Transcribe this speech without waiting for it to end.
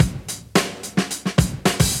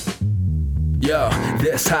Yo,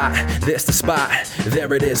 this hot, this the spot,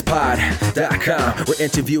 there it is, pod.com. We're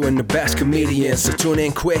interviewing the best comedians, so tune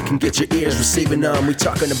in quick and get your ears receiving them. We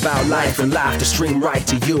talking about life and life to stream right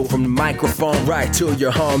to you, from the microphone right to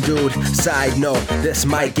your home, dude. Side note, this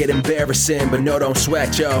might get embarrassing, but no, don't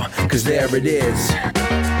sweat, yo, cause there it is.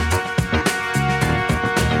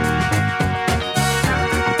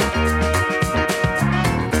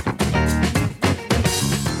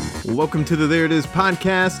 Welcome to the There It Is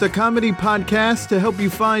podcast, a comedy podcast to help you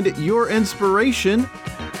find your inspiration.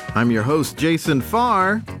 I'm your host, Jason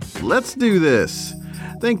Farr. Let's do this.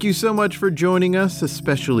 Thank you so much for joining us,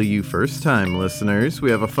 especially you first-time listeners. We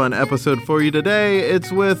have a fun episode for you today.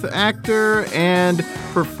 It's with actor and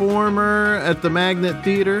performer at the Magnet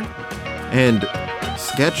Theater and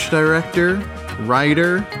sketch director,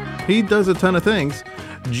 writer. He does a ton of things.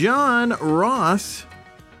 John Ross.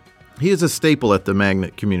 He is a staple at the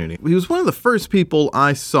Magnet community. He was one of the first people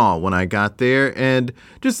I saw when I got there and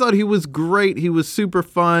just thought he was great. He was super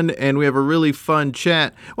fun, and we have a really fun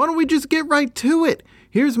chat. Why don't we just get right to it?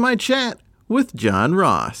 Here's my chat with John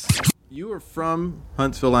Ross. You are from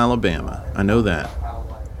Huntsville, Alabama. I know that.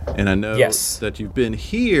 And I know that you've been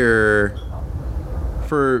here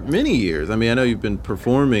for many years. I mean, I know you've been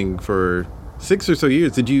performing for 6 or so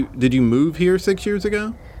years. Did you move here 6 years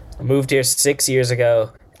ago? I moved here 6 years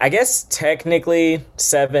ago. I guess technically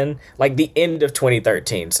 7, like the end of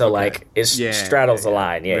 2013. So like it straddles the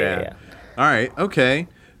line. Yeah. All right. Okay.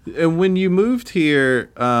 And when you moved here,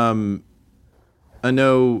 I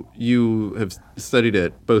know you have studied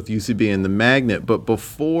at both UCB and the Magnet, but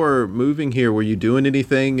before moving here, were you doing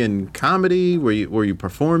anything in comedy? Were you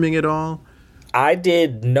performing at all? I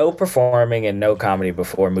did no performing and no comedy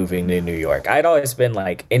before moving to New York. I'd always been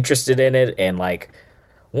like interested in it and like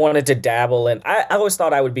wanted to dabble, and I always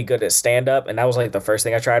thought I would be good at stand-up, and that was like the first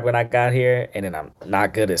thing I tried when I got here, and then I'm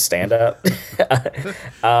not good at stand-up.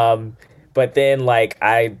 But then like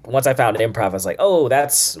once I found improv, I was like, oh,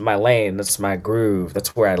 that's my lane, that's my groove,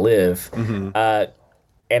 that's where I live. Mm-hmm.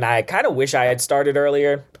 And I kind of wish I had started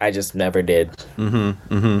earlier. I just never did.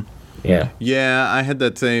 Mm-hmm. Mm-hmm. Yeah, I had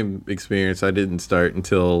that same experience. I didn't start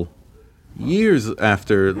until years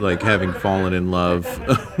after like having fallen in love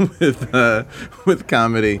with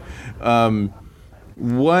comedy.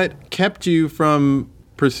 What kept you from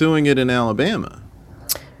pursuing it in Alabama?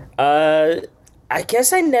 I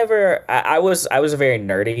guess I was a very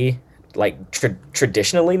nerdy, like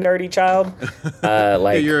traditionally nerdy child.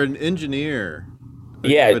 Like hey, you're an engineer.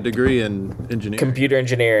 Yeah, you have a degree in engineering. Computer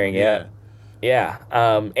engineering. Yeah.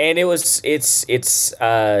 And it's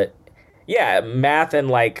math and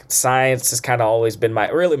like science has kind of always been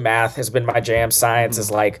math has been my jam. Science is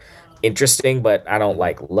like interesting, but I don't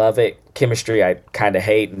like love it. Chemistry I kind of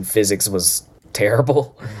hate, and physics was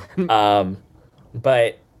terrible.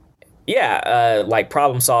 But yeah, like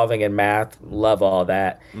problem solving and math, love all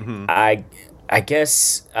that. Mm-hmm. I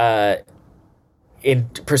guess in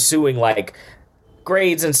pursuing like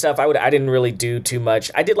grades and stuff, I didn't really do too much.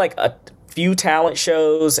 I did like a few talent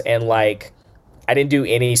shows and like I didn't do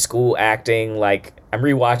any school acting. Like I'm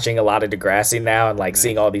rewatching a lot of Degrassi now and like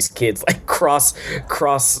seeing all these kids like cross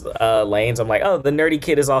lanes. I'm like, oh, the nerdy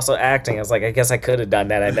kid is also acting. I was like, I guess I could have done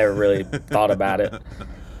that. I never really thought about it.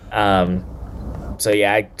 So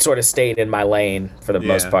yeah, I sort of stayed in my lane for the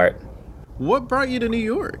most part. What brought you to New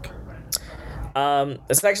York?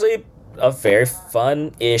 It's actually a very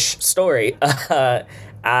fun-ish story.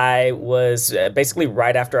 I was basically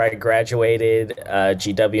right after I graduated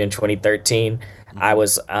GW in 2013. I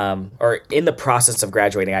was, or in the process of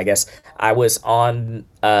graduating, I guess. I was on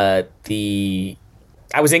I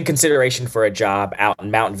was in consideration for a job out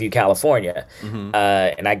in Mountain View, California. Mm-hmm.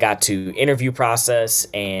 And I got to interview process.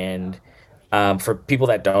 And for people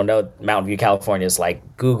that don't know, Mountain View, California is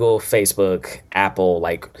like Google, Facebook, Apple,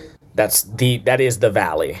 like that is the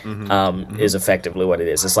valley. Mm-hmm. Is effectively what it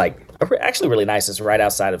is. It's like actually really nice. It's right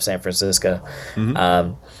outside of San Francisco.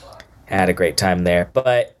 Mm-hmm. Had a great time there.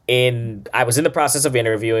 But I was in the process of in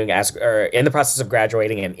the process of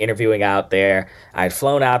graduating and interviewing out there. I had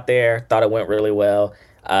flown out there, thought it went really well.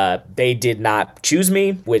 They did not choose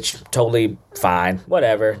me, which totally fine,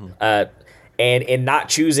 whatever. Mm-hmm. And in not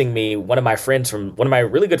choosing me, one of my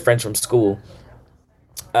really good friends from school,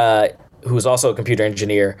 who was also a computer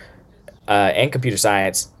engineer and computer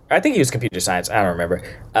science. I think he was computer science. I don't remember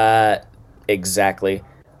exactly.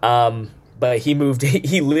 But he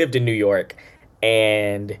lived in New York,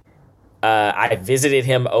 and I visited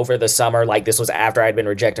him over the summer. Like this was after I'd been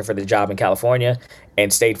rejected for the job in California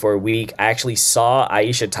and stayed for a week. I actually saw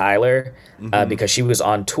Aisha Tyler because she was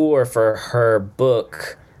on tour for her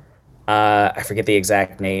book. I forget the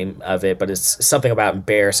exact name of it, but it's something about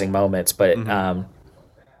embarrassing moments. But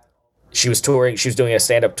she was touring. She was doing a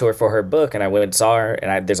stand-up tour for her book, and I went and saw her.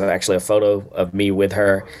 And there's actually a photo of me with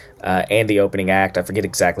her and the opening act. I forget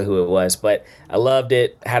exactly who it was, but I loved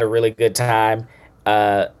it. Had a really good time,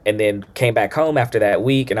 and then came back home after that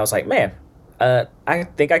week, and I was like, man, I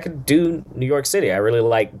think I could do New York City. I really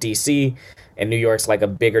like DC, and New York's like a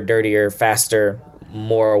bigger, dirtier, faster,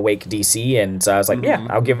 more awake DC. And so I was like, yeah,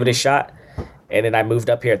 I'll give it a shot. And then I moved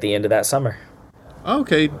up here at the end of that summer.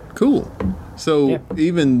 Okay, cool. So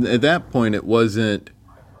even at that point, it wasn't,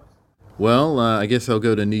 well, I guess I'll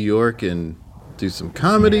go to New York and do some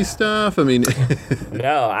comedy stuff. I mean,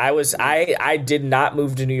 no, I did not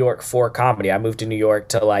move to New York for comedy. I moved to New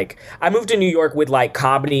York with like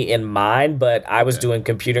comedy in mind, but I was doing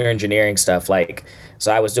computer engineering stuff.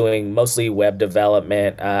 So I was doing mostly web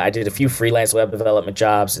development. I did a few freelance web development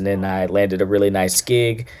jobs, and then I landed a really nice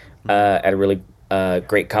gig at a really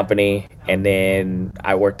great company, and then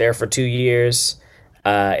I worked there for 2 years.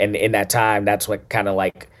 And in that time, that's what kind of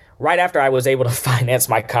like right after I was able to finance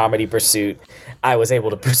my comedy pursuit, I was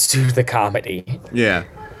able to pursue the comedy. Yeah.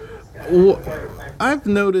 Well, I've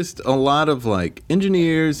noticed a lot of like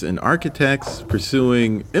engineers and architects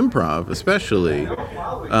pursuing improv, especially.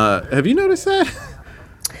 Have you noticed that?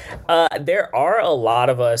 There are a lot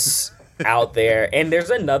of us out there, and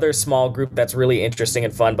there's another small group that's really interesting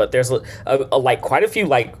and fun, but there's like quite a few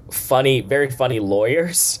like very funny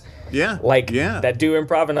lawyers that do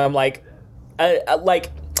improv, and I'm like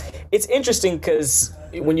it's interesting because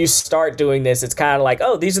when you start doing this, it's kind of like,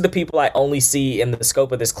 oh, these are the people I only see in the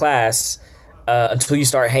scope of this class until you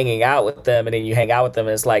start hanging out with them, and then you hang out with them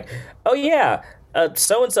and it's like, oh yeah,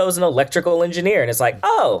 so-and-so is an electrical engineer, and it's like,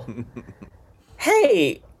 oh,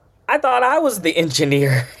 hey, I thought I was the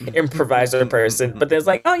engineer improviser person, but there's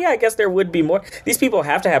like, oh yeah, I guess there would be more. These people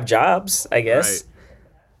have to have jobs, I guess.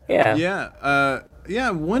 Right. Yeah. Yeah,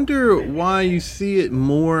 I wonder why you see it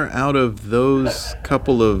more out of those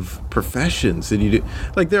couple of professions than you do.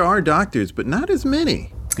 Like, there are doctors, but not as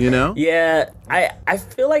many, you know? Yeah, I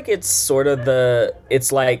feel like it's sort of I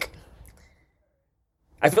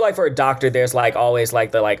feel like for a doctor, there's like always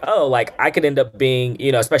like I could end up being,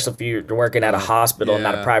 especially if you're working at a hospital and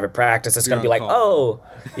not a private practice, it's going to be like, oh,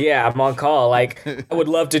 yeah, I'm on call. Like, I would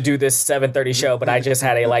love to do this 7:30 show, but I just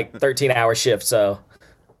had a 13-hour shift, so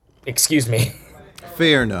excuse me.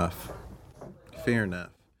 Fair enough.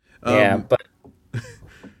 Yeah, but.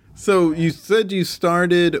 So you said you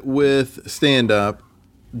started with stand-up,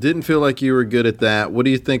 didn't feel like you were good at that. What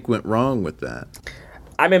do you think went wrong with that?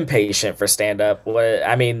 I'm impatient for stand-up.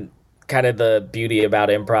 Kind of the beauty about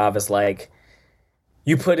improv is like,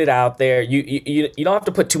 you put it out there. You don't have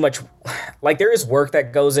to put too much. Like, there is work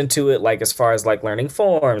that goes into it, like as far as like learning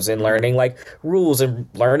forms and learning like rules and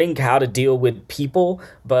learning how to deal with people.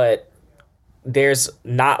 But there's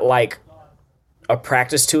not like a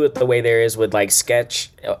practice to it the way there is with like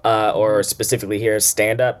sketch or specifically here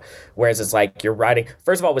stand-up. Whereas it's like you're writing.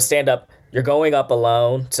 First of all, with stand-up, you're going up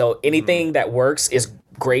alone. So anything that works is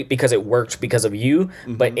great because it worked because of you,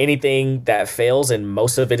 but anything that fails, and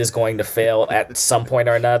most of it is going to fail at some point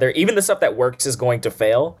or another, even the stuff that works is going to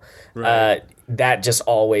fail. Right. That just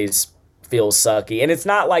always feels sucky. And it's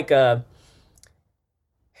not like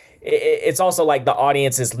it's also like the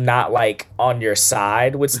audience is not like on your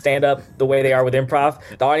side with stand up the way they are with improv.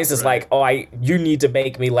 The audience is like, oh, you need to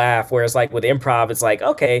make me laugh. Whereas like with improv, it's like,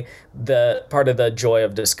 okay, the part of the joy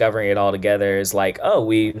of discovering it all together is like, oh,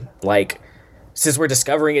 we like, since we're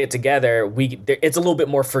discovering it together, it's a little bit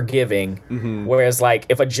more forgiving. Whereas like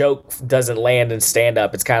if a joke doesn't land in stand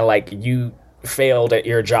up, it's kind of like you failed at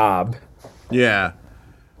your job. Yeah.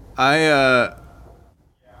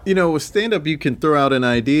 With stand-up, you can throw out an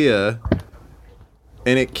idea,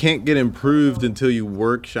 and it can't get improved until you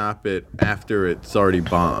workshop it after it's already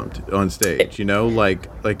bombed on stage. Like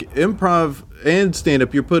improv and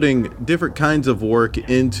stand-up, you're putting different kinds of work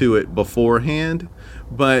into it beforehand.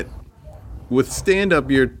 But with stand-up,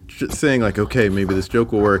 you're saying like, okay, maybe this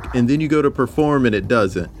joke will work, and then you go to perform and it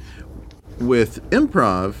doesn't. With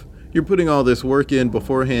improv, you're putting all this work in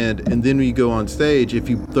beforehand, and then when you go on stage, if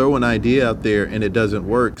you throw an idea out there and it doesn't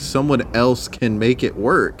work, someone else can make it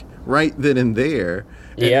work right then and there,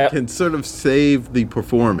 and it can sort of save the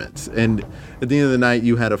performance. And at the end of the night,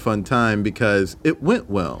 you had a fun time because it went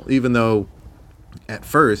well, even though at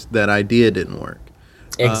first that idea didn't work.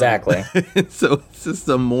 Exactly. So it's just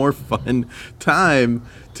a more fun time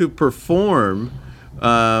to perform.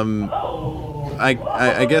 I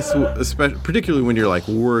guess, particularly when you're like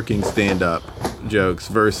working stand up jokes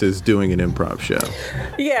versus doing an improv show.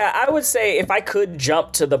 Yeah, I would say if I could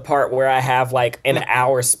jump to the part where I have like an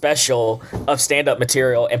hour special of stand-up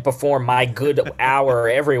material and perform my good hour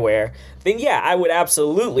everywhere, then yeah, I would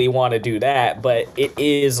absolutely want to do that. But it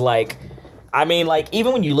is like, I mean, like,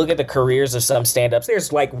 even when you look at the careers of some stand-ups,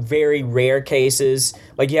 there's like very rare cases.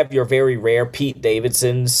 Like you have your very rare Pete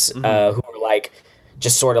Davidsons, who are like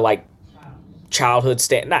just sort of like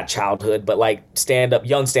not childhood, but like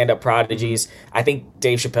young stand-up prodigies. I think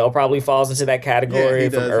Dave Chappelle probably falls into that category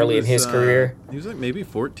from early in his career. He was like maybe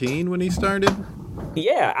 14 when he started.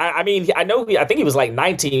 Yeah, I mean, I think he was like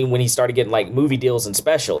 19 when he started getting like movie deals and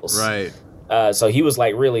specials. Right. So he was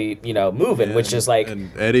like really, moving, which is like.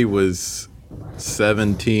 And Eddie was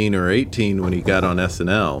 17 or 18 when he got on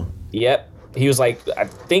SNL. Yep. He was like, I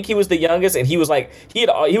think he was the youngest, and he was like, he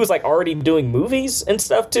was like already doing movies and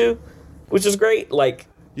stuff too, which is great. Like,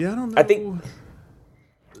 yeah, I don't know.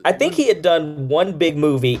 I think he had done one big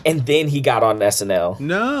movie, and then he got on SNL.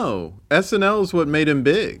 No, SNL is what made him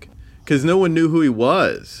big, because no one knew who he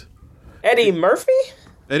was. Eddie Murphy?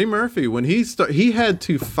 Eddie Murphy, when he had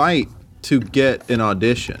to fight to get an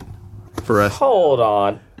audition for SNL. Hold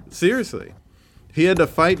on. Seriously. He had to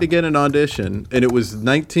fight to get an audition, and it was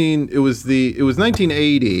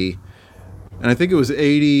 1980, and I think it was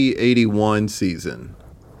 80-81 season.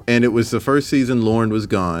 And it was the first season Lorne was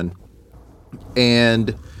gone.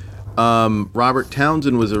 And Robert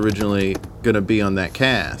Townsend was originally going to be on that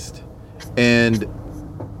cast. And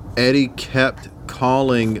Eddie kept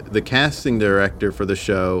calling the casting director for the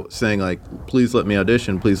show saying, like, please let me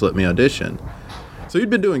audition, please let me audition. So he'd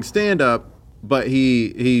been doing stand-up, but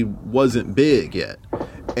he wasn't big yet.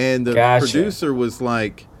 And the producer was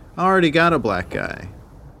like, I already got a black guy.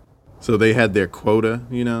 So they had their quota,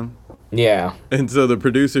 Yeah. And so the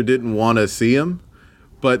producer didn't want to see him.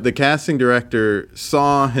 But the casting director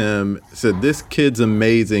saw him, said, this kid's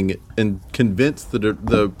amazing, and convinced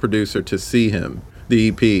the producer to see him, the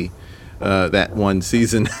EP, that one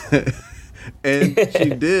season. And she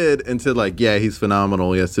did, and said, like, yeah, he's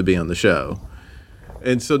phenomenal. He has to be on the show.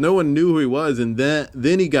 And so no one knew who he was. And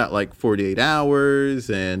then he got, like, 48 Hours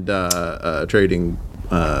and Trading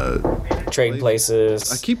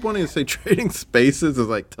Places. I keep wanting to say Trading Spaces is,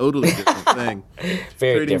 like, totally different thing.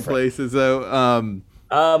 Very Trading different. Places, though.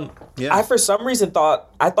 Yeah. I for some reason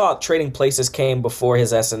thought Trading Places came before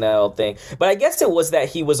his SNL thing, but I guess it was that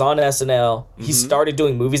he was on SNL. He started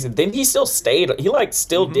doing movies, and then he still stayed. He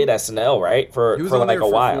still did SNL, right, for like a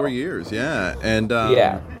while. 4 years, yeah, and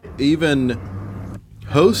yeah, even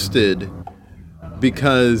hosted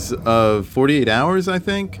because of 48 Hours, I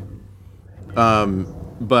think.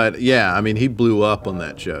 But yeah, I mean, he blew up on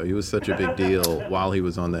that show. He was such a big deal while he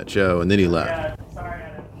was on that show, and then he left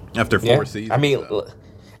after 4 seasons. I mean.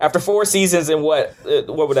 After 4 seasons and what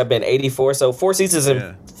would that have been, 84? So 4 seasons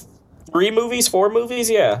and 4 movies,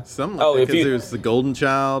 yeah. Something like that, because there's The Golden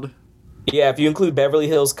Child. Yeah, if you include Beverly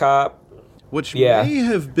Hills Cop. Which may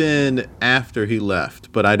have been after he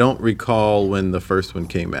left, but I don't recall when the first one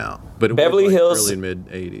came out. But it Beverly was Hills, early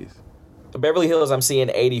mid-'80s. Beverly Hills, I'm seeing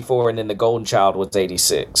 84, and then The Golden Child was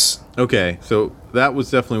 86. Okay, so that was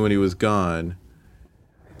definitely when he was gone.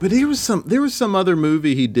 But there was some other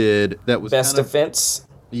movie he did that was Best Defense.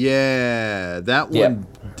 Yeah, that one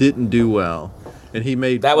didn't do well, and he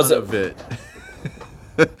made fun of it.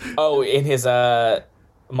 Oh, in his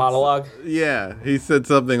monologue? Yeah, he said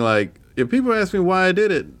something like, if people ask me why I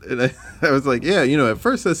did it, and I was like, yeah, at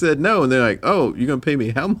first I said no, and they're like, oh, you're going to pay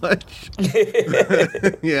me how much?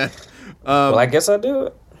 Yeah. Well, I guess I'll do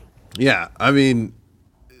it. Yeah, I mean,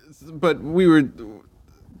 but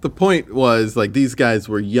the point was, like, these guys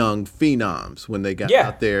were young phenoms when they got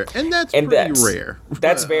out there, and that's pretty rare.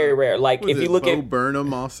 That's very rare. Like, if you look Bo at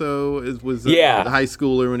Burnham, also was a high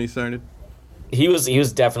schooler when he started. He was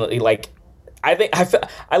definitely like. I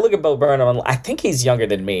look at Bo Burnham. I think he's younger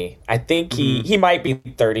than me. I think he might be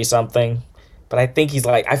 30 something, but I think he's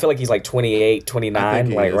like. I feel like he's like 28,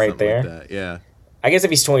 29, like right there. Like that, yeah. I guess if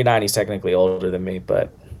he's 29, he's technically older than me,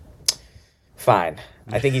 but fine.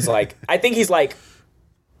 I think he's like.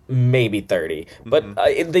 Maybe 30, but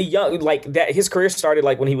the young, like that, his career started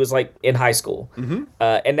like when he was like in high school,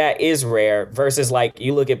 and that is rare. Versus like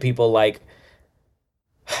you look at people like,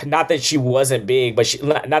 not that she wasn't big, but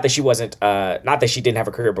not that she didn't have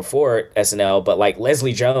a career before SNL, but like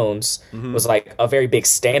Leslie Jones was like a very big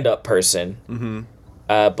stand-up person,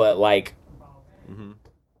 but like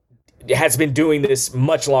has been doing this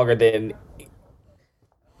much longer than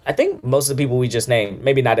I think most of the people we just named.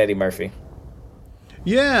 Maybe not Eddie Murphy.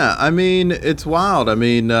 Yeah, I mean, it's wild. I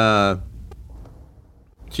mean,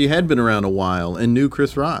 she had been around a while and knew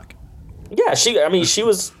Chris Rock. Yeah, she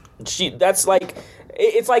was That's like,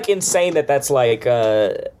 it's like insane that's like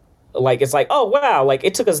it's like, oh wow, like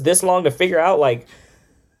it took us this long to figure out, like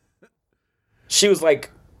she was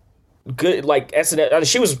like good, like SNL.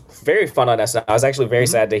 She was very fun on SNL. I was actually very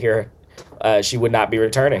sad to hear she would not be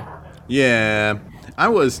returning. Yeah, I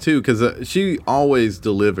was too, because she always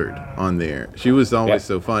delivered on there. She was always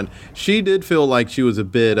so fun. She did feel like she was a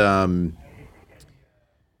bit,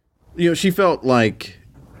 she felt like,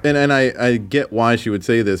 and I get why she would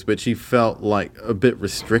say this, but she felt like a bit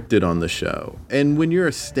restricted on the show. And when you're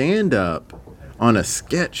a stand-up on a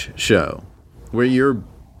sketch show, where your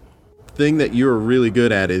thing that you're really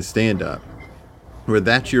good at is stand-up, where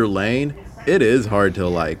that's your lane, it is hard to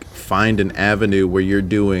like find an avenue where you're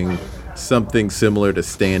doing something similar to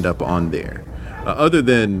stand-up on there. Other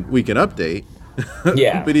than We Can Update.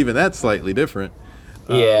 Yeah. But even that's slightly different.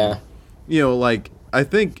 Yeah. Like, I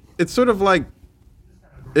think it's sort of like,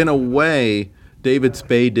 in a way, David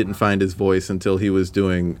Spade didn't find his voice until he was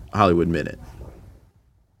doing Hollywood Minute.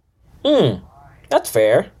 That's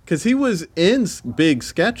fair. Because he was in big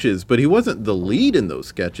sketches, but he wasn't the lead in those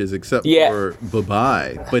sketches except for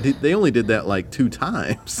Bye-Bye. But they only did that like 2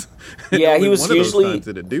 times. Yeah, he was one usually... of those times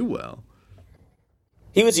did it do well.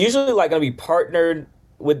 He was usually like going to be partnered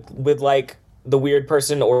with like the weird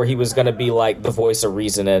person, or he was going to be like the voice of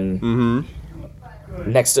reason and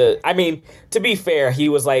next to... I mean, to be fair, he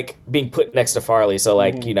was like being put next to Farley, so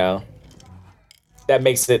like, that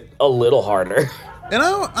makes it a little harder. And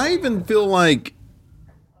I even feel like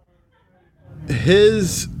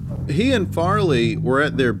he and Farley were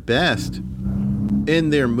at their best in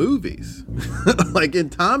their movies. Like in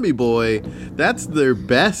Tommy Boy, that's their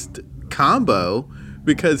best combo,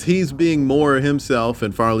 because he's being more himself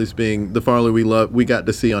and Farley's being the Farley we got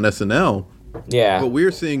to see on SNL. Yeah. But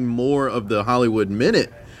we're seeing more of the Hollywood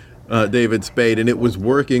Minute David Spade, and it was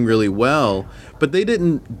working really well. But they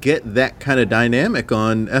didn't get that kind of dynamic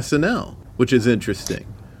on SNL, which is interesting.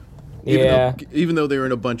 Even though they were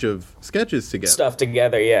in a bunch of sketches together. Stuff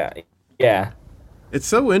together, yeah. Yeah. It's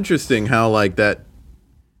so interesting how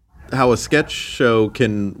how a sketch show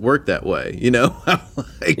can work that way,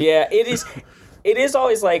 Yeah, it is. It is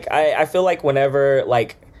always like, I feel like whenever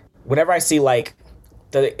I see like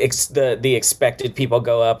the expected people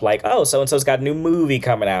go up, like, oh, so and so's got a new movie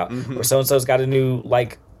coming out, or so and so's got a new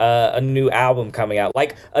a new album coming out,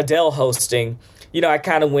 like Adele hosting. I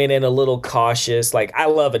kind of went in a little cautious. Like, I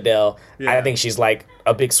love Adele. Yeah. I think she's like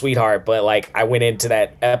a big sweetheart, but like I went into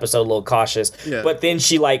that episode a little cautious. Yeah. But then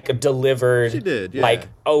she like delivered. She did, yeah. Like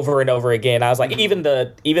over and over again. I was like, even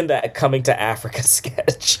the Coming to Africa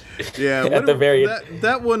sketch. Yeah, at the very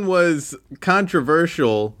that one was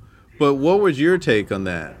controversial. But what was your take on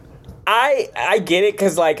that? I get it,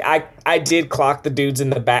 because like I did clock the dudes in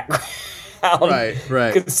the background.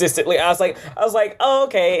 Right. Consistently. I was like, oh,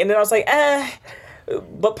 okay. And then I was like,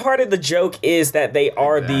 But part of the joke is that they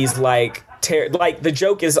are these like the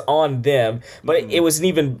joke is on them, but it was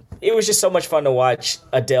just so much fun to watch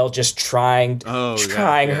Adele just trying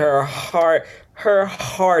her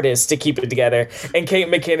hardest to keep it together, and Kate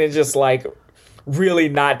McKinnon just like really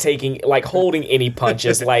not taking, like, holding any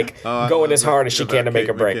punches, like going as hard as she can to make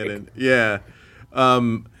a break. McKinnon. Yeah.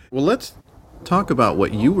 Well, let's talk about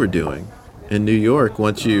what you were doing in New York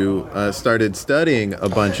once you started studying a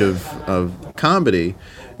bunch of comedy.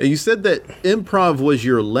 You said that improv was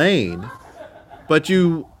your lane, but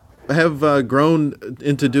you have grown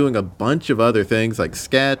into doing a bunch of other things like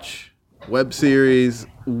sketch, web series.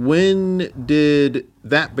 When did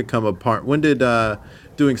that become a part? When did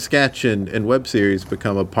doing sketch and web series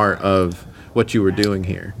become a part of what you were doing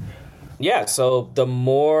here? Yeah, so the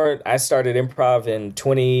more I started improv in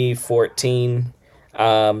 2014,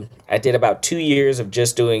 I did about 2 years of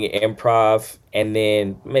just doing improv, and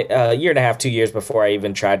then a year and a half, 2 years before I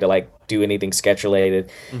even tried to like do anything sketch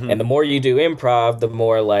related. And the more you do improv, the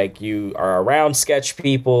more like you are around sketch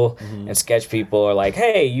people, and sketch people are like,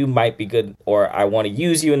 hey, you might be good, or I want to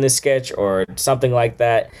use you in this sketch or something like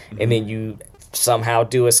that. And then you somehow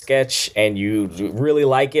do a sketch and you really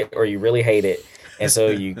like it or you really hate it. And so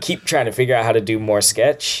you keep trying to figure out how to do more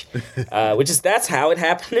sketch, that's how it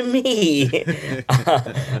happened to me.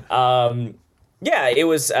 Yeah, it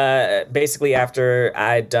was basically after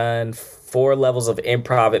I'd done 4 levels of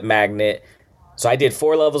improv at Magnet. So I did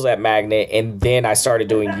 4 levels at Magnet, and then I started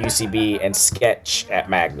doing UCB and sketch at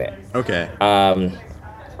Magnet. Okay.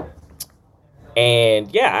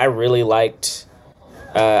 And yeah, I really liked,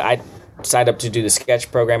 I signed up to do the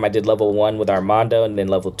sketch program. I did level 1 with Armando, and then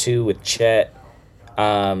level 2 with Chet.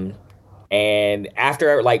 And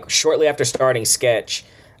after, like, shortly after starting sketch,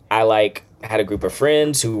 I like had a group of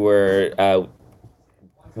friends who were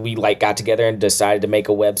we like got together and decided to make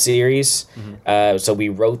a web series. So we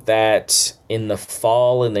wrote that in the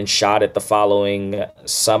fall and then shot it the following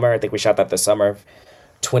summer. I think we shot that the summer of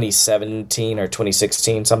 2017 or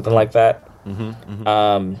 2016, something like that.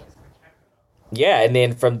 Yeah, and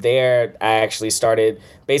then from there, I actually started,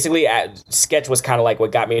 basically, Sketch was kind of like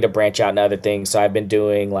what got me to branch out into other things. So I've been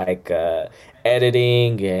doing like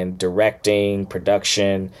editing and directing,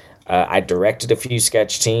 production. I directed a few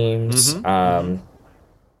sketch teams,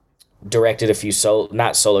 directed a few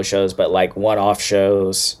not solo shows, but like one-off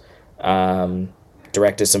shows,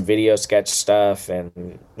 directed some video sketch stuff,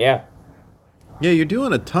 and yeah. Yeah, you're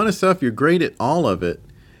doing a ton of stuff. You're great at all of it.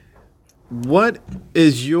 What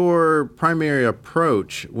is your primary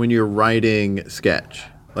approach when you're writing sketch?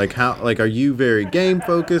 Like are you very game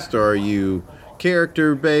focused, or are you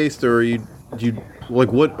character based, or do you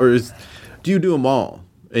do them all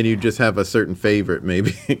and you just have a certain favorite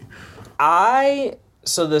maybe?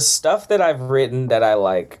 So the stuff that I've written that I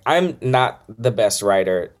like, I'm not the best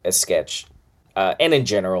writer at sketch, and in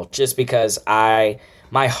general, just because my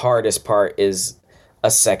hardest part is a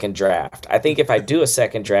second draft. I think if I do a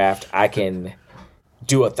second draft, I can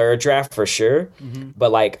do a third draft for sure.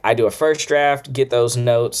 But like I do a first draft, get those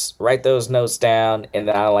notes, write those notes down, and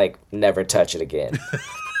then I like never touch it again.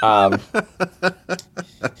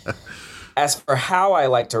 As for how I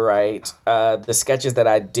like to write, the sketches that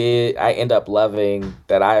I end up loving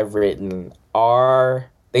that I've written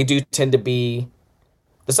they do tend to be,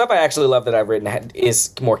 the stuff I actually love that I've written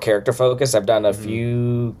is more character focused. I've done a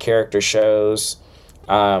few character shows.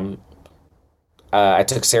 I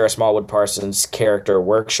took Sarah Smallwood Parsons' character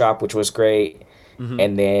workshop, which was great.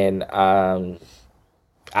 And then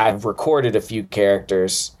I've recorded a few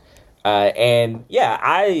characters. And yeah,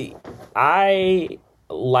 I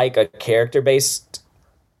like a character-based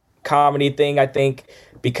comedy thing, I think,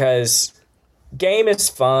 because game is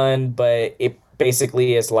fun, but it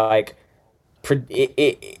basically is like,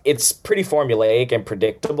 it's pretty formulaic and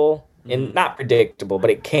predictable. And not predictable, but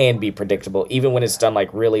it can be predictable. Even when it's done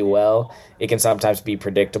like really well, it can sometimes be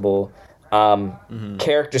predictable.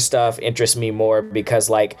 Character stuff interests me more because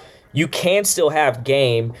like you can still have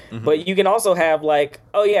game, but you can also have like,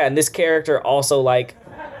 oh yeah, and this character also like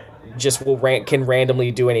just can randomly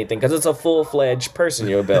do anything because it's a full-fledged person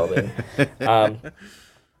you're building.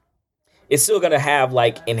 It's still gonna have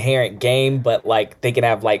like inherent game, but like they can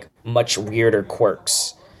have like much weirder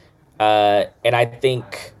quirks. And I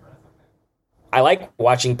think I like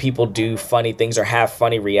watching people do funny things or have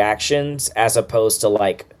funny reactions as opposed to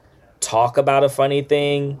like talk about a funny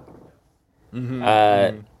thing.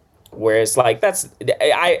 Whereas like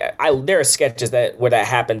there are sketches where that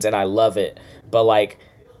happens and I love it. But like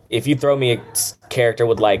if you throw me a character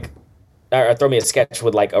with like, or throw me a sketch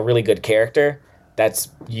with like a really good character, that's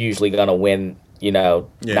usually gonna win, 9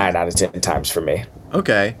 out of 10 times for me.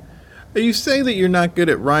 Okay. You say that you're not good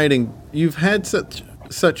at writing. You've had such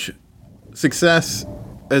success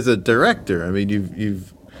as a director. I mean,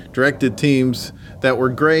 you've directed teams that were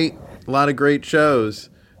great, a lot of great shows.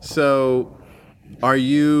 So are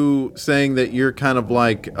you saying that you're kind of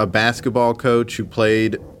like a basketball coach who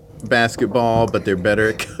played basketball, but they're better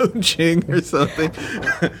at coaching or something?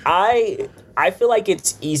 I feel like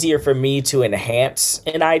it's easier for me to enhance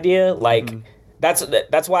an idea. Like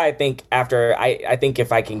that's why I think I think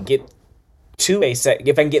if I can get through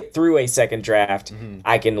a second draft,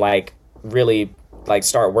 I can like really like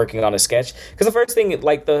start working on a sketch. Because the first thing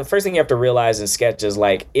you have to realize in sketch is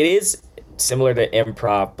like it is similar to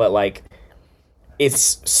improv, but like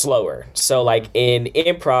it's slower. So like in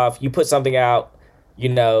improv, you put something out,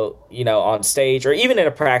 on stage, or even in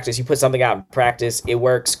a practice, you put something out in practice, it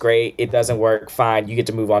works great, it doesn't work, fine, you get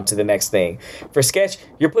to move on to the next thing. For sketch,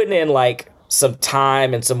 you're putting in like some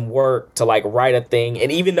time and some work to like write a thing,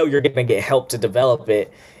 and even though you're gonna get help to develop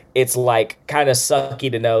it, it's like kind of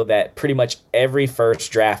sucky to know that pretty much every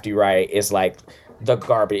first draft you write is like the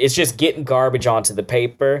garbage. It's just getting garbage onto the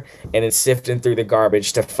paper and then sifting through the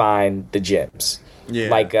garbage to find the gems. Yeah.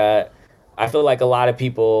 Like I feel like a lot of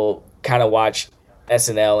people kind of watch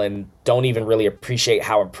SNL and don't even really appreciate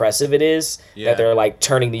how impressive it is that they're like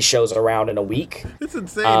turning these shows around in a week. It's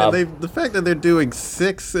insane. And the fact that they're doing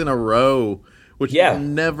 6 in a row, which they've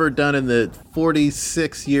never done in the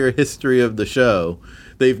 46-year history of the show.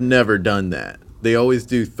 They've never done that. They always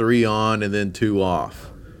do 3 on and then 2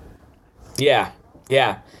 off. Yeah.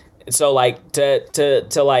 So like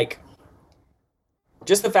to like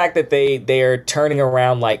just the fact that they're turning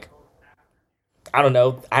around like I don't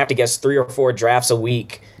know, I have to guess 3 or 4 drafts a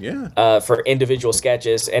week. Yeah. For individual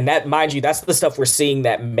sketches, and that, mind you, that's the stuff we're seeing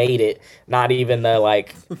that made it, not even the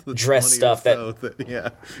like dress stuff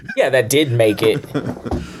that did make it.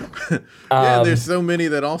 Yeah, there's so many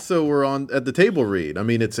that also were on at the table read. I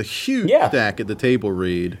mean, it's a huge stack at the table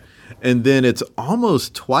read, and then it's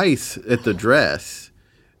almost twice at the dress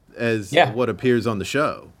as what appears on the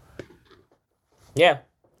show. Yeah,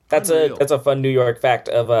 that's a fun New York fact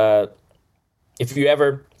of if you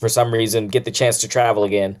ever, for some reason, get the chance to travel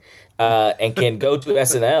again and can go to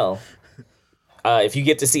SNL, if you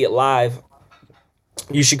get to see it live,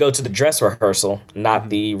 you should go to the dress rehearsal, not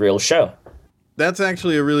the real show. That's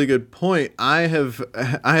actually a really good point. I have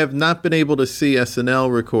not been able to see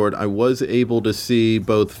SNL record. I was able to see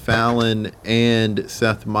both Fallon and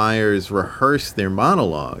Seth Meyers rehearse their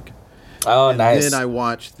monologue. Oh, and nice. Then I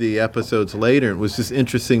watched the episodes later. It was just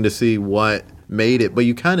interesting to see what made it, but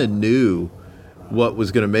you kind of knew what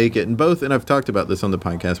was going to make it. And I've talked about this on the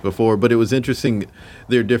podcast before, but it was interesting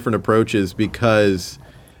their different approaches because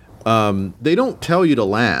they don't tell you to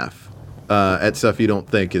laugh at stuff you don't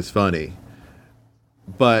think is funny.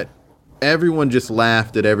 But everyone just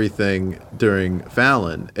laughed at everything during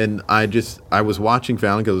Fallon. And I was watching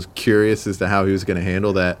Fallon because I was curious as to how he was going to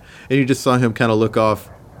handle that. And you just saw him kind of look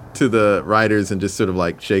off to the writers and just sort of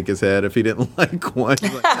like shake his head if he didn't like one.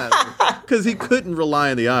 Because he couldn't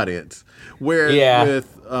rely on the audience. Whereas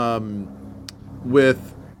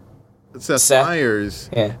with Seth Meyers,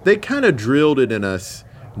 they kind of drilled it in us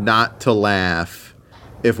not to laugh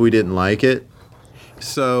if we didn't like it.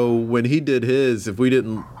 So when he did his, if we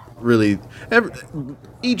didn't really,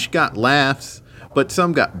 each got laughs, but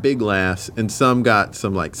some got big laughs and some got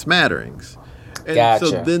some like smatterings. And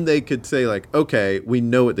so then they could say like, okay, we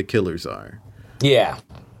know what the killers are. Yeah.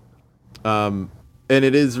 And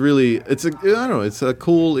it is really, it's a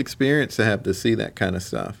cool experience to have to see that kind of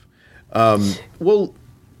stuff. Well,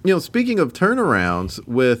 speaking of turnarounds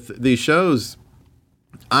with these shows,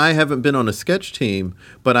 I haven't been on a sketch team,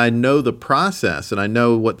 but I know the process and I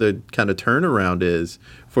know what the kind of turnaround is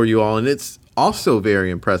for you all. And it's also very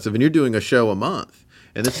impressive. And you're doing a show a month.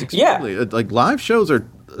 And it's extremely, like live shows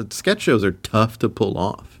sketch shows are tough to pull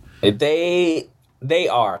off. They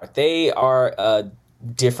are a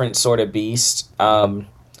different sort of beast. And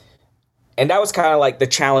that was kind of like the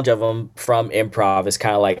challenge of them from improv is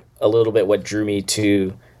kind of like a little bit what drew me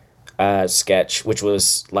to sketch, which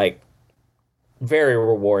was like very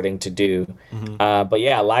rewarding to do. Mm-hmm. But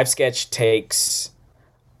yeah, live sketch takes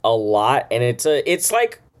a lot, and it's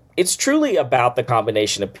truly about the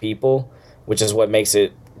combination of people, which is what makes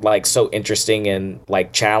it like so interesting and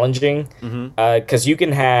like challenging. Mm-hmm. 'Cause you can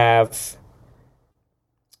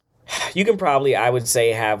probably, I would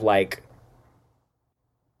say, have like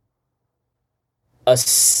a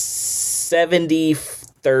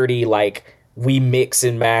 70-30, like we mix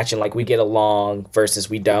and match and like we get along versus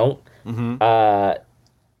we don't. Mm-hmm.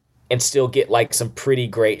 And still get like some pretty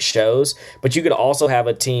great shows. But you could also have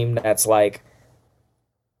a team that's like,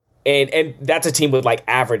 and that's a team with like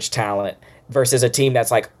average talent versus a team that's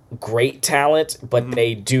like great talent, but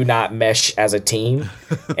they do not mesh as a team.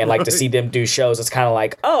 And like to see them do shows, it's kind of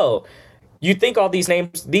like, oh, you think all these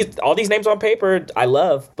names on paper I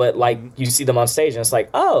love, but like you see them on stage and it's like,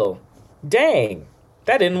 oh, dang,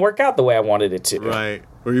 that didn't work out the way I wanted it to. Right.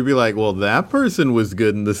 Or you'd be like, well, that person was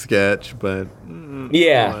good in the sketch, but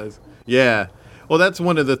yeah. Well, that's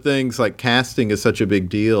one of the things, like casting is such a big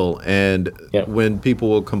deal. And when people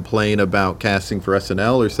will complain about casting for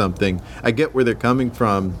SNL or something, I get where they're coming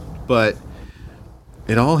from, but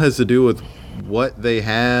it all has to do with what they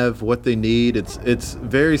have, what they need. It's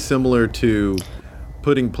very similar to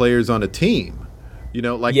putting players on a team.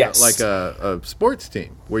 Like a sports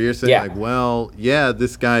team where you're saying like, well,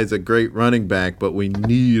 this guy's a great running back, but we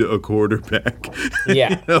need a quarterback.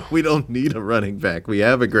 Yeah. We don't need a running back. We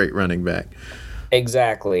have a great running back.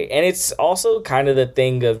 Exactly. And it's also kind of the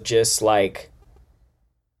thing of just like,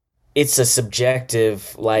 it's a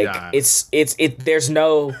subjective, like there's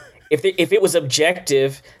no, if it was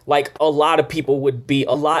objective, like a lot of people would be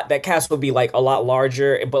that cast would be like a lot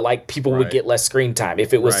larger, but like people would get less screen time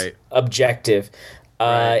if it was objective.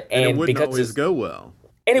 And it wouldn't always go well.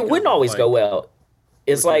 And it wouldn't always go well.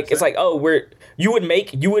 It's like, you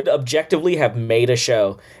would objectively have made a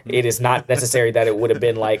show. It is not necessary that it would have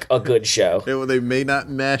been like a good show. They may not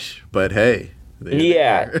mesh, but hey.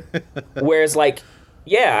 Whereas like,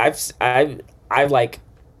 I've like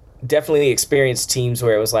definitely experienced teams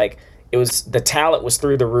where it was the talent was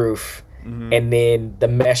through the roof, and then the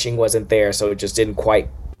meshing wasn't there, so it just didn't quite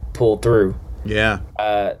pull through. Yeah.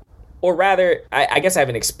 or rather, I guess I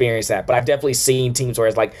haven't experienced that, but I've definitely seen teams where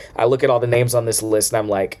it's like I look at all the names on this list and I'm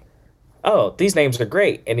like, oh, these names are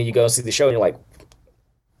great, and then you go and see the show and you're like,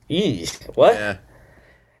 eee, what? Yeah.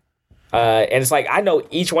 And it's like I know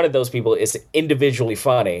each one of those people is individually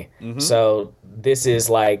funny, so this is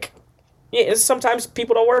like, yeah, sometimes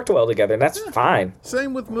people don't work well together, and that's fine.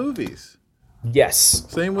 Same with movies. Yes.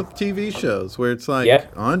 Same with TV shows, where it's like,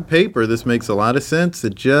 Yep. on paper, this makes a lot of sense.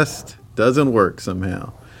 It just doesn't work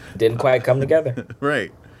somehow. Didn't quite come together.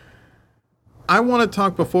 Right. I want to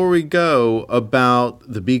talk before we go about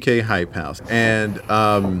the BK Hype House. And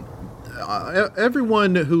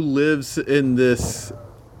everyone who lives in this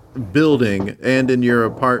building and in your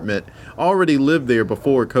apartment already lived there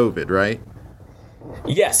before COVID, right?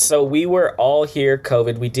 Yes, so we were all here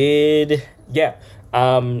COVID. We did, yeah.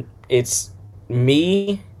 It's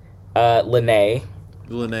me, Lene,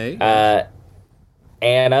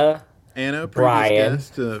 Anna, Anna, previous Brian.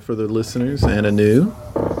 guest, for the listeners, Anna New.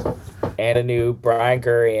 Brian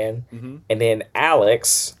Gurian, and then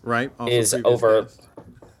Alex Right. Also is previous over guest.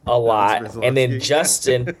 a lot, Alex and then Brzezowski.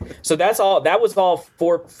 Justin. So that was all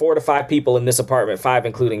four to five people in this apartment, 5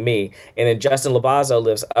 including me, and then Justin Labazo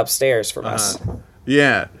lives upstairs from us.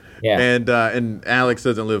 Yeah. Yeah. And Alex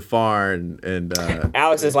doesn't live far, and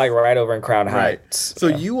Alex is like right over in Crown right. Heights. So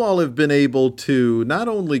you all have been able to not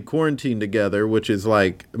only quarantine together, which is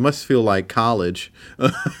like, it must feel like college,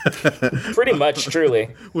 Pretty much, truly.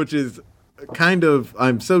 which is kind of,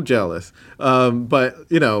 I'm so jealous. But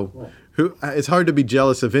you know, it's hard to be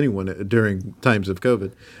jealous of anyone during times of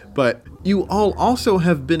COVID. But you all also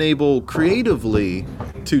have been able creatively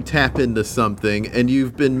to tap into something, and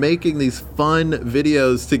you've been making these fun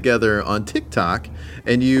videos together on TikTok,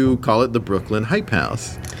 and you call it the Brooklyn Hype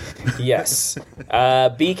House. Yes.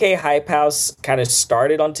 BK Hype House kind of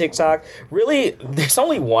started on TikTok. Really, there's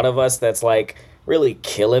only one of us that's like really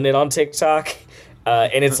killing it on TikTok.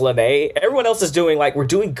 And it's Lene. Everyone else is doing like, we're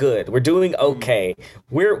doing good. We're doing okay.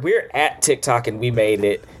 We're at TikTok and we made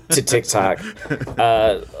it to TikTok.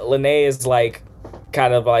 Lene is like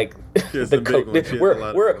kind of like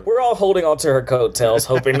we're all holding on to her coattails,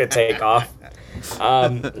 hoping to take off.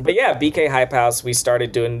 But yeah, BK Hype House, we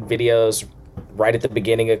started doing videos right at the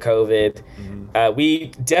beginning of COVID. We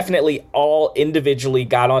definitely all individually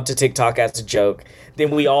got onto TikTok as a joke.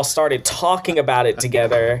 Then we all started talking about it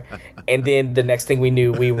together. And then the next thing we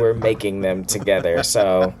knew, we were making them together.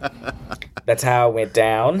 So that's how it went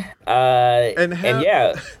down. And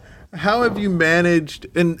yeah. How have you managed,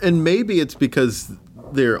 and maybe it's because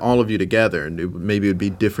they're all of you together, and maybe it would be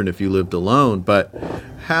different if you lived alone, but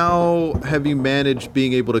how have you managed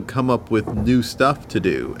being able to come up with new stuff to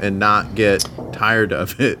do and not get tired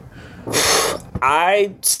of it?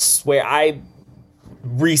 I swear, I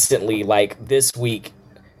recently, like this week,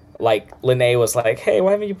 like Lene was like, hey,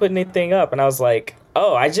 why haven't you put anything up? And I was like,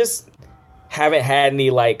 oh, I just haven't had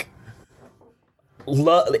any like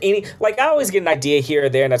I always get an idea here or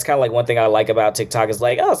there, and that's kind of like one thing I like about TikTok is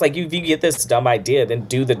like, oh, it's like if you get this dumb idea, then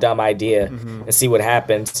do the dumb idea and see what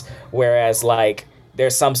happens. Whereas like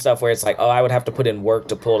there's some stuff where it's like, oh, I would have to put in work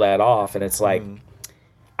to pull that off, and it's like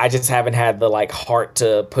I just haven't had the like heart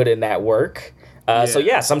to put in that work. So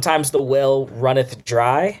yeah, sometimes the well runneth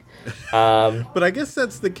dry. But I guess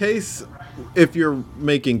that's the case if you're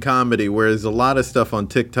making comedy, whereas a lot of stuff on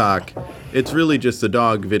TikTok, it's really just a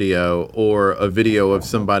dog video or a video of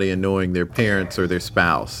somebody annoying their parents or their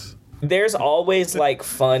spouse. There's always like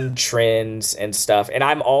fun trends and stuff, and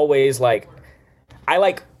I'm always like, I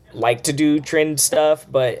like to do trend stuff,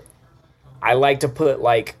 but I like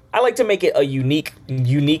to make it a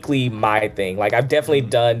uniquely my thing. Like I've definitely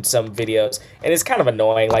done some videos, and it's kind of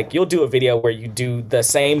annoying. Like you'll do a video where you do the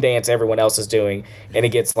same dance everyone else is doing, and it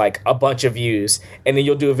gets like a bunch of views. And then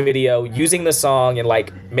you'll do a video using the song and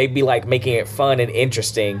like maybe like making it fun and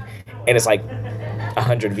interesting, and it's like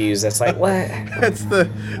 100 views. That's like, what? That is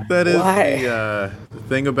the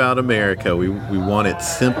thing about America. We want it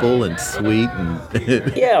simple and sweet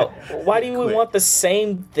and Yeah. Why do we want the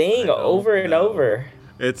same thing over and over?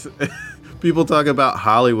 It's people talk about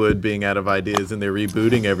Hollywood being out of ideas and they're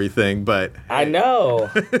rebooting everything, but I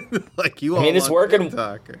know. like you I mean, all it's on working.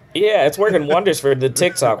 TikTok. Yeah, it's working wonders for the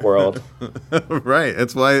TikTok world. Right.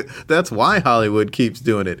 That's why Hollywood keeps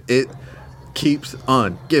doing it. It keeps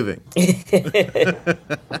on giving.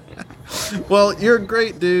 Well, you're a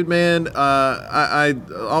great dude, man. I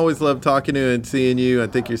always love talking to you and seeing you. I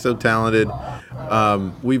think you're so talented.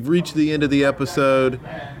 We've reached the end of the episode.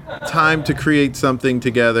 Time to create something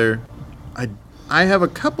together. I have a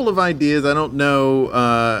couple of ideas. I don't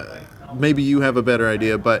know. Maybe you have a better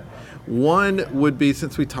idea, but one would be,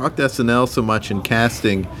 since we talked SNL so much in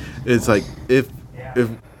casting, is like if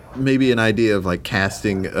maybe an idea of like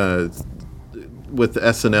casting with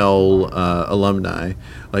SNL alumni,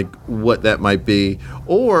 like what that might be,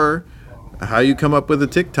 or how you come up with a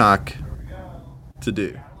TikTok to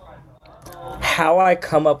do. How I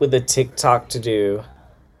come up with a TikTok to do,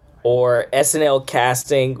 or SNL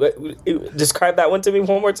casting. Describe that one to me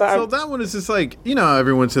one more time. So that one is just like,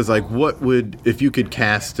 everyone says like, what would, if you could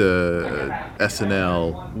cast a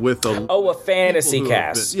SNL with a fantasy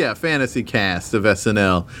cast. Fantasy cast of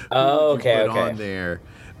SNL. Oh, okay. On there.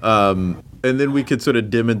 And then we could sort of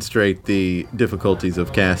demonstrate the difficulties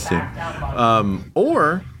of casting.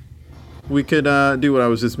 Or we could do what I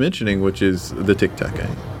was just mentioning, which is the TikTok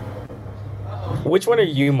game. Which one are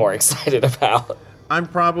you more excited about? I'm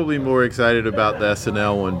probably more excited about the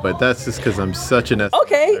SNL one, but that's just because I'm such an SNL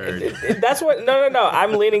nerd. That's what. No.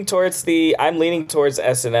 I'm leaning towards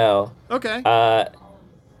SNL. Okay.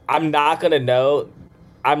 I'm not gonna know.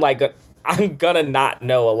 I'm gonna not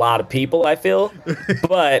know a lot of people, I feel,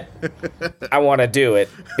 but I want to do it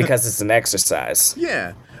because it's an exercise.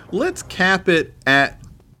 Yeah. Let's cap it at,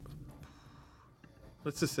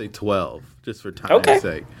 let's just say 12, just for time's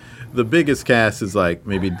sake. The biggest cast is like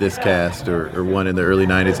maybe this cast or one in the early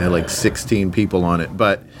 90s had like 16 people on it.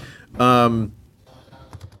 But when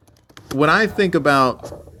I think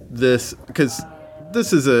about this, because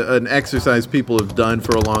this is an exercise people have done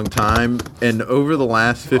for a long time, and over the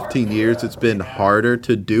last 15 years, it's been harder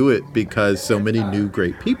to do it because so many new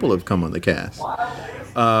great people have come on the cast.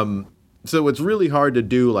 So it's really hard to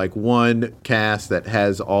do like one cast that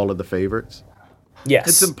has all of the favorites. Yes.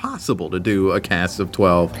 It's impossible to do a cast of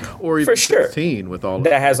 12 or even 16 with all of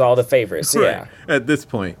that has all the favorites. Right, yeah. At this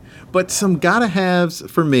point. But some gotta haves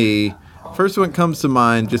for me. First one comes to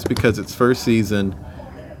mind just because it's first season,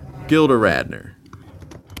 Gilda Radner.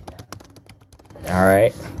 All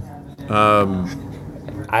right.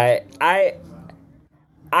 I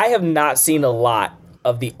have not seen a lot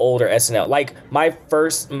of the older SNL. Like my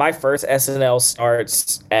first SNL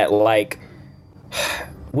starts at like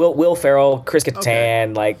Will Ferrell, Chris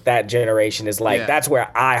Kattan, like that generation is like that's where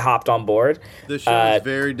I hopped on board. The show is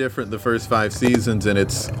very different the first 5 seasons, and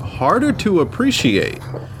it's harder to appreciate.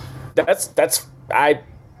 That's I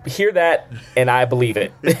hear that and I believe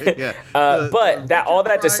it. Yeah. But that all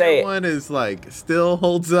that to say, one is like still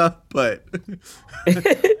holds up, but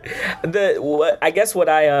I guess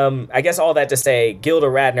all that to say, Gilda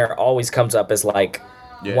Radner always comes up as like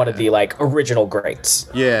one of the like original greats.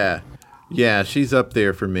 Yeah. Yeah, she's up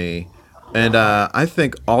there for me. And I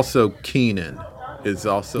think also Kenan is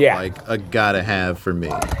also like a gotta have for me.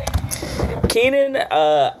 Kenan,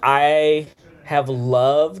 I have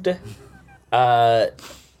loved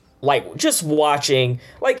like just watching,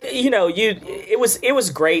 like, it was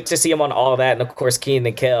great to see him on all that, and of course Kenan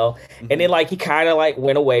and Kel, and then like he kind of like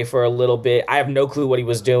went away for a little bit. I have no clue what he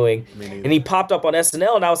was doing, and he popped up on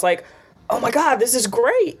SNL, and I was like, oh my god, this is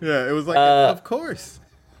great. Yeah, it was like, of course.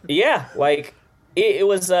 Yeah, like it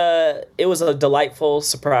was a delightful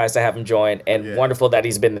surprise to have him join, and wonderful that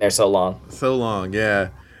he's been there so long. So long, yeah.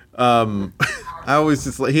 I always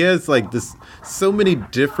just like, he has like this so many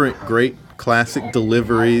different great classic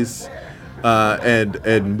deliveries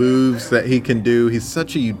and moves that he can do. He's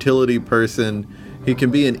such a utility person. He can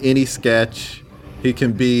be in any sketch. He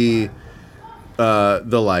can be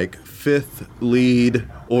the like fifth lead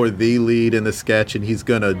or the lead in the sketch, and he's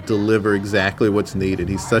gonna deliver exactly what's needed.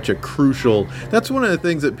 He's such a crucial. That's one of the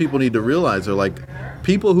things that people need to realize are like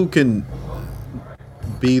people who can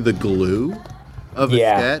be the glue of a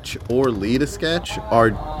sketch or lead a sketch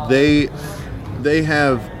are they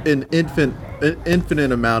have an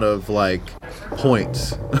infinite amount of like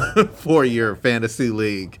points for your fantasy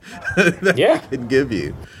league that they can give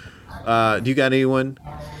you. Do you got anyone?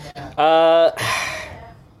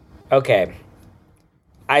 Okay.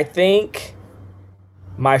 I think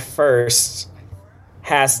my first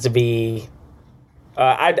has to be.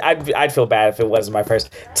 I'd feel bad if it wasn't my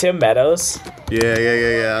first. Tim Meadows. Yeah.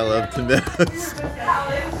 I love Tim Meadows.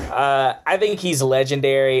 I think he's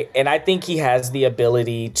legendary, and I think he has the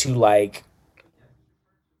ability to like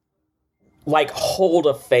hold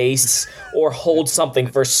a face or hold something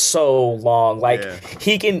for so long. Like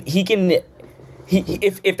he can.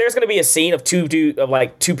 If there's gonna be a scene of two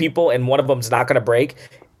people and one of them's not gonna break,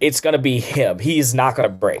 it's gonna be him. He's not gonna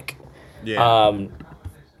break. Yeah.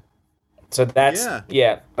 So that's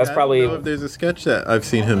that's probably. I don't know if there's a sketch that I've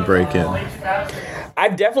seen him break in.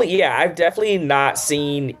 I've definitely not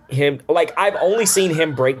seen him. Like I've only seen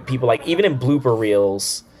him break people. Like even in blooper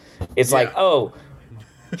reels, it's like, oh,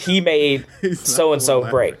 he made so and so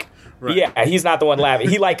break. Right. Yeah, he's not the one laughing.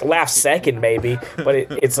 He like laughs second maybe, but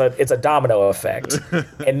it's a domino effect.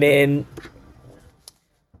 And then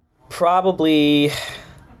probably.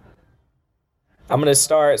 I'm gonna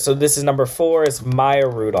start. So this is number 4. Is Maya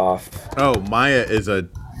Rudolph. Oh, Maya is a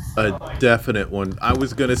definite one. I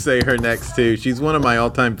was gonna say her next too. She's one of my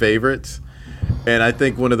all-time favorites, and I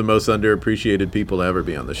think one of the most underappreciated people to ever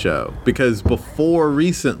be on the show. Because before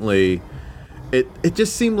recently, it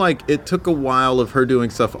just seemed like it took a while of her doing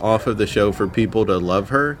stuff off of the show for people to love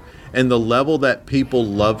her, and the level that people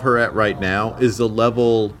love her at right now is the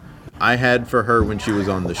level I had for her when she was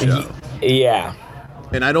on the show. Yeah.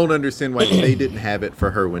 And I don't understand why they didn't have it for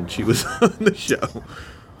her when she was on the show.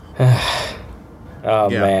 Oh,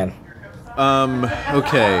 man.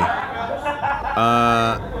 Okay.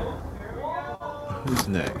 Who's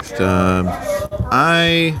next?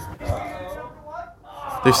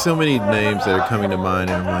 There's so many names that are coming to mind,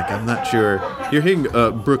 and I'm like, I'm not sure. You're hearing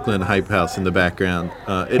Brooklyn Hype House in the background.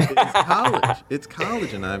 It's college. It's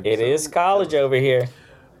college, and It is college over here.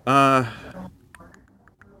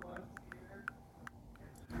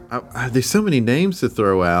 There's so many names to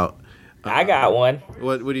throw out. I got one.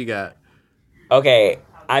 What do you got? Okay,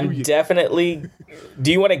 I'm definitely.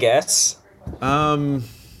 Do you want to guess?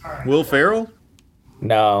 Will Ferrell?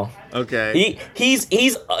 No. Okay.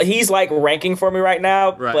 He's like ranking for me right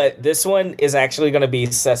now, Right. but this one is actually going to be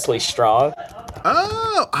Cecily Strong.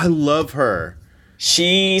 Oh, I love her.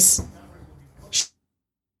 She's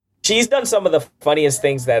done some of the funniest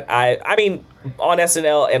things that I mean on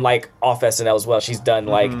SNL and like off SNL as well. She's done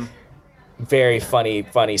like very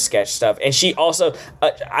funny sketch stuff, and she also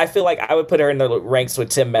I feel like I would put her in the ranks with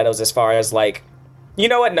Tim Meadows as far as like, you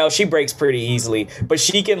know what? No, she breaks pretty easily, but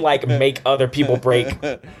she can like make other people break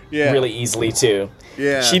really easily too.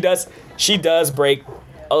 Yeah, she does break.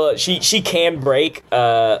 She can break.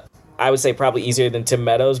 I would say probably easier than Tim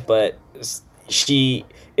Meadows, but she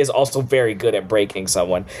is also very good at breaking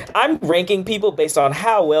someone. I'm ranking people based on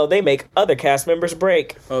how well they make other cast members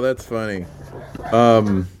break. Oh, that's funny.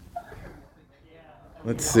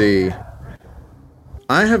 Let's see.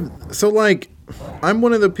 I'm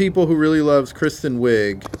one of the people who really loves Kristen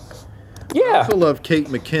Wiig. I Yeah. also love Kate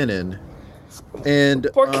McKinnon. And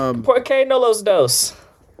Por qué no los dos?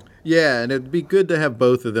 yeah, and it'd be good to have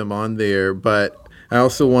both of them on there, but I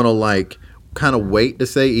also want to like kind of wait to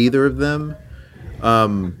say either of them. I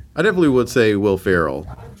definitely would say Will Ferrell.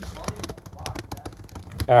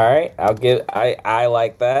 All right, I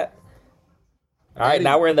like that. All right,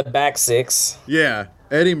 now we're in the back 6. Yeah,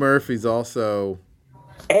 Eddie Murphy's also,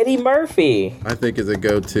 Eddie Murphy. I think, is a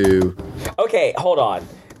go-to. Okay, hold on.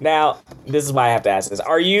 Now, this is why I have to ask this.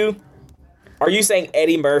 Are you saying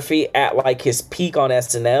Eddie Murphy at like his peak on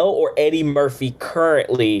SNL, or Eddie Murphy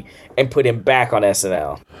currently and put him back on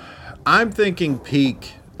SNL? I'm thinking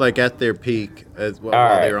peak, like at their peak as well,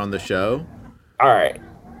 while right. they're on the show. All right.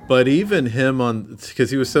 But even him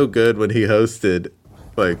because he was so good when he hosted,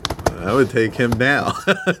 like, I would take him now.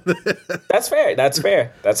 That's fair. That's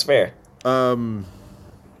fair. Gosh,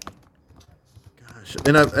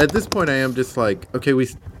 and at this point, I am just like, okay,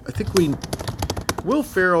 Will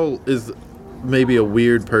Ferrell is maybe a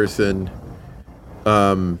weird person,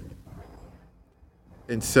 and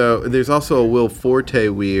so there's also a Will Forte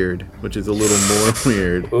weird, which is a little more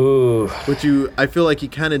weird. Ooh. Which I feel like you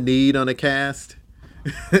kind of need on a cast.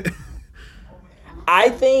 I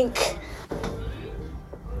think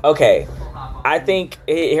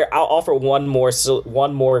here I'll offer one more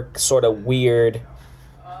sort of weird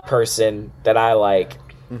person that I like.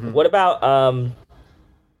 Mm-hmm. What about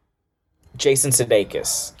Jason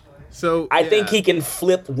Sudeikis? So I think he can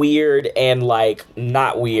flip weird and like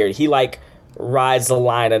not weird. He like rides the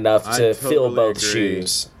line enough to fill both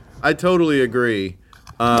shoes. I totally agree.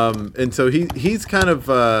 And so he's kind of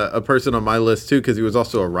a person on my list too, because he was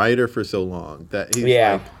also a writer for so long that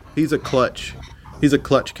he's a clutch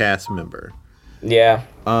cast member. Yeah.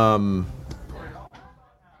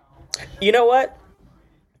 You know what?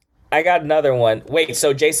 I got another one. Wait,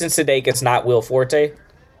 so Jason Sudeikis, not Will Forte?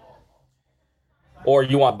 Or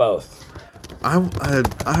you want both? I'm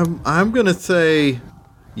gonna say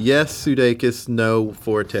yes, Sudeikis, no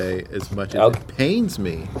Forte, as much as it pains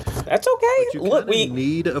me. That's okay. But you Look, we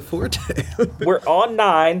need a Forte. We're on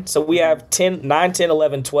 9, so we have 9, 10,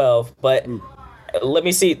 11, 12. But let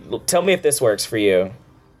me see. Tell me if this works for you.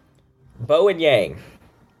 Bowen Yang.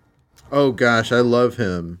 Oh gosh, I love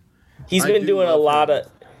him. He's been doing a lot of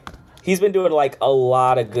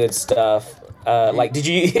good stuff. Like, did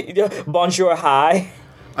you Bonjour Hi?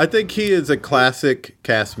 I think he is a classic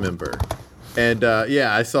cast member. And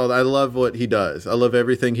I saw that. I love what he does. I love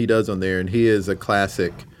everything he does on there, and he is a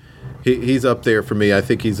classic. He's up there for me. I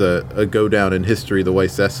think he's a go down in history the way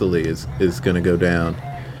Cecily is going to go down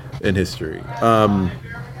in history.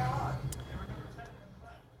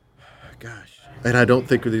 gosh. And I don't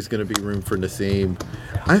think there's going to be room for Nassim.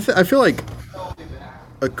 I feel like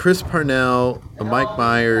a Chris Parnell, a Mike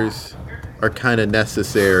Myers are kind of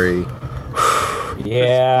necessary.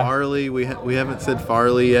 Yeah. Farley, we haven't said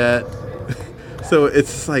Farley yet. So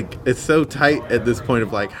it's like, it's so tight at this point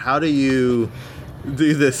of like, how do you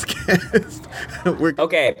do this cast?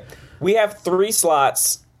 Okay, we have 3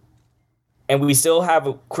 slots, and we still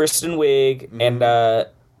have Kristen Wiig and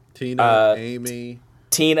Tina, Amy.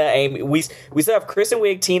 Tina, Amy. We still have Kristen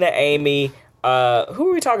Wiig, Tina, Amy. Who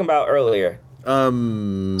were we talking about earlier?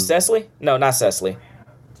 Cecily? No, not Cecily.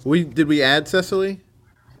 Did we add Cecily?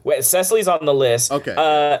 Wait, Cecily's on the list.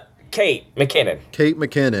 Okay. Kate McKinnon. Kate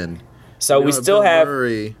McKinnon. So we still Bill have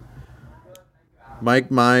Murray,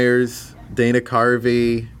 Mike Myers, Dana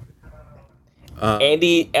Carvey,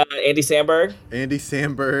 Andy Samberg. Andy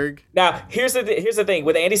Samberg. Now here's the thing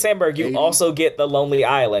with Andy Samberg, you also get the Lonely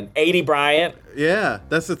Island. Aidy Bryant. Yeah,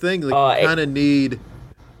 that's the thing. Like, we kind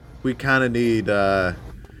of need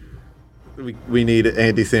we need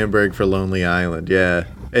Andy Samberg for Lonely Island. Yeah.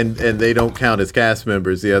 And they don't count as cast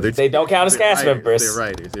members. The other they don't count as cast members.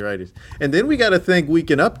 They're writers. And then we got to think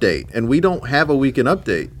Weekend Update, and we don't have a Weekend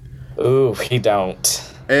Update. Ooh, we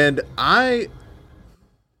don't. And I'm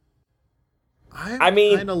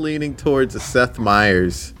kind of leaning towards a Seth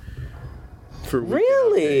Meyers for Weekend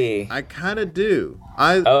Really? Update. I kind of do.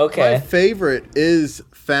 Okay. My favorite is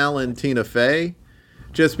Fallon Tina Fey,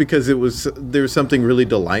 just because there was something really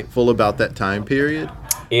delightful about that time period.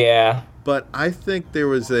 Yeah. But I think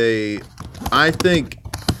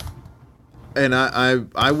and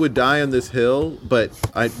I would die on this hill, but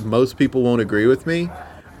most people won't agree with me.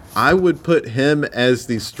 I would put him as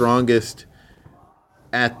the strongest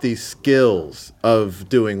at the skills of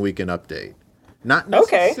doing Weekend Update. Not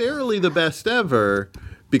necessarily the best ever,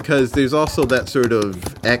 because there's also that sort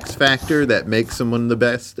of X factor that makes someone the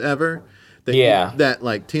best ever. That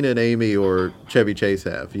like Tina and Amy or Chevy Chase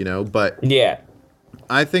have, but yeah.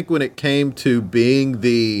 I think when it came to being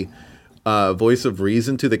the voice of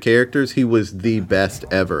reason to the characters, he was the best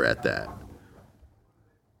ever at that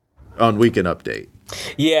on Weekend Update.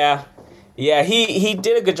 Yeah, he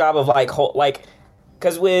did a good job of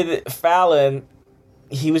because with Fallon,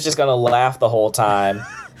 he was just gonna laugh the whole time.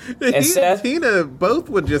 And Seth and Tina both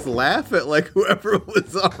would just laugh at like whoever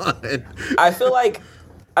was on. I feel like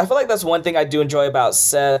that's one thing I do enjoy about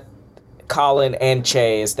Seth, Colin, and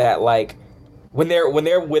Che is that like when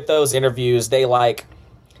they're with those interviews, they're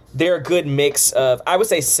a good mix of. I would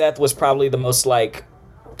say Seth was probably the most like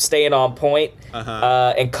staying on point,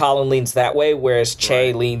 and Colin leans that way, whereas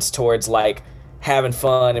Che leans towards like having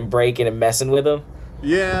fun and breaking and messing with him.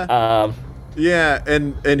 Yeah. Yeah,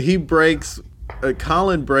 and he breaks.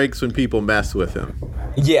 Colin breaks when people mess with him.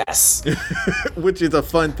 Yes. Which is a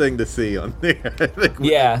fun thing to see on there. I think when he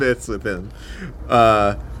mess with him.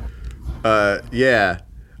 Yeah.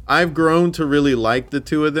 I've grown to really like the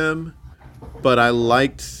two of them, but I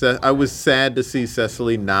was sad to see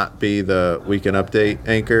Cecily not be the Weekend Update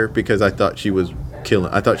anchor because I thought she was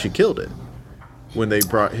killing. I thought she killed it when they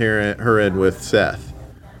brought her in with Seth.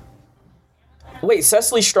 Wait,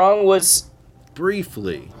 Cecily Strong was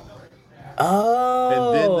briefly.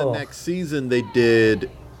 Oh. And then the next season they did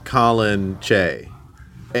Colin Che.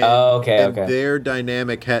 And, okay. Their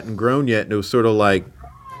dynamic hadn't grown yet, and it was sort of like,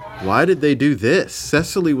 why did they do this?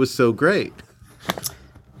 Cecily was so great.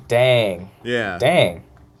 Dang. Yeah. Dang.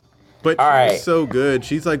 But she's so good.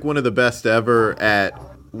 She's like one of the best ever at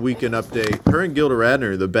Weekend Update. Her and Gilda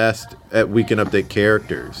Radner are the best at Weekend Update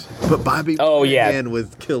characters. But Bobby Moynihan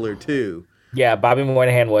was killer too. Yeah, Bobby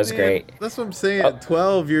Moynihan was great. That's what I'm saying. At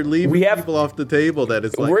 12, you're leaving people off the table. That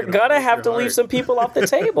is like we're gonna have to leave some people off the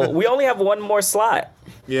table. We only have one more slot.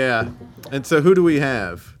 Yeah. And so who do we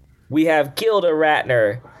have? We have Gilda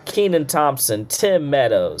Radner, Kenan Thompson, Tim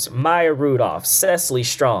Meadows, Maya Rudolph, Cecily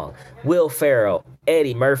Strong, Will Ferrell,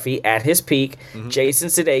 Eddie Murphy at his peak, Jason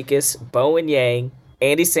Sudeikis, Bowen Yang,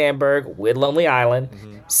 Andy Samberg with Lonely Island,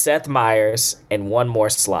 Seth Meyers, and one more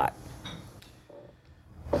slot.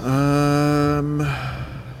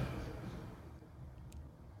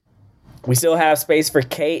 We still have space for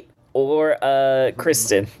Kate or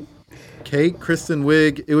Kristen. Kate, Kristen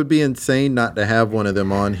Wiig. It would be insane not to have one of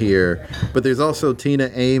them on here. But there's also Tina,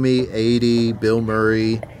 Amy, Aidy, Bill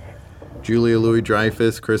Murray, Julia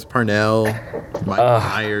Louis-Dreyfus, Chris Parnell, Mike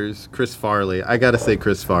Myers, Chris Farley. I gotta say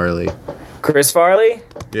Chris Farley. Chris Farley?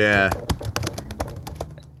 Yeah.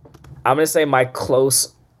 I'm gonna say my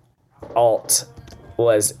close alt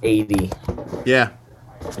was 80. Yeah.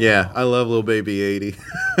 Yeah, I love little baby 80.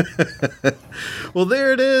 Well,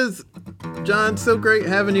 there it is. John, so great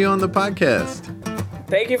having you on the podcast.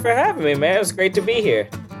 Thank you for having me, man. It was great to be here.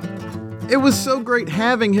 It was so great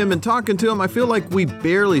having him and talking to him. I feel like we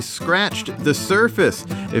barely scratched the surface.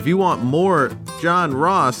 If you want more John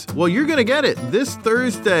Ross, well, you're going to get it. This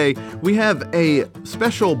Thursday, we have a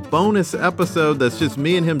special bonus episode that's just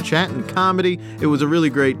me and him chatting comedy. It was a really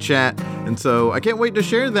great chat, and so I can't wait to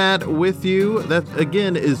share that with you. That,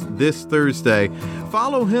 again, is this Thursday.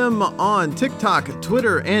 Follow him on TikTok,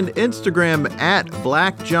 Twitter, and Instagram at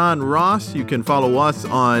Black John Ross. You can follow us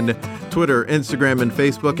on Twitter, Instagram, and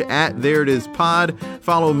Facebook at There It Is Pod.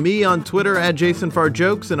 Follow me on Twitter at Jason Farr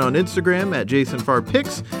Jokes and on Instagram at Jason Farr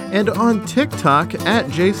Pics and on TikTok at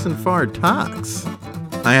Jason Farr Talks.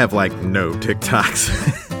 I have no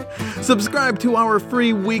TikToks. Subscribe to our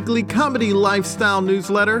free weekly comedy lifestyle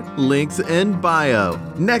newsletter. Links in bio.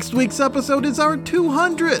 Next week's episode is our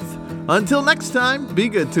 200th. Until next time, be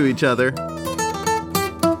good to each other.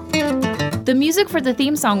 The music for the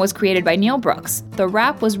theme song was created by Neil Brooks. The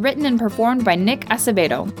rap was written and performed by Nick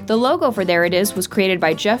Acevedo. The logo for There It Is was created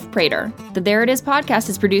by Jeff Prater. The There It Is podcast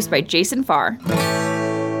is produced by Jason Farr.